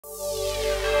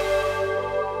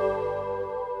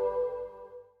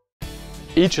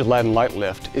Each Aladdin light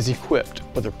lift is equipped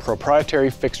with a proprietary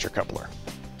fixture coupler.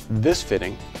 This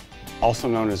fitting, also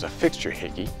known as a fixture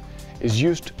hickey, is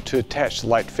used to attach the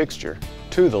light fixture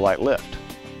to the light lift.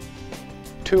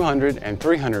 200 and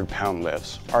 300 pound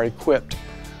lifts are equipped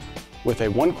with a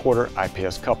 1/4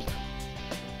 IPS coupler.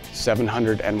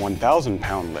 700 and 1,000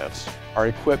 pound lifts are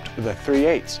equipped with a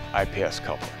 3/8 IPS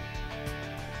coupler.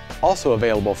 Also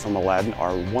available from Aladdin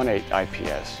are 1/8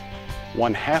 IPS,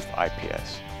 1/2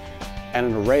 IPS, and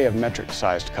an array of metric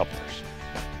sized couplers.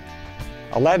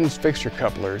 Aladdin's fixture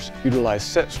couplers utilize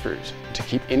set screws to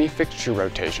keep any fixture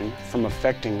rotation from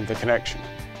affecting the connection.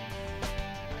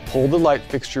 Pull the light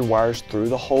fixture wires through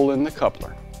the hole in the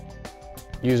coupler.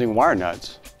 Using wire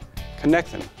nuts,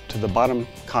 connect them to the bottom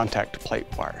contact plate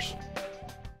wires.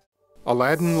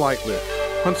 Aladdin Light Lift,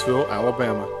 Huntsville,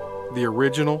 Alabama. The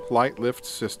original light lift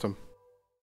system.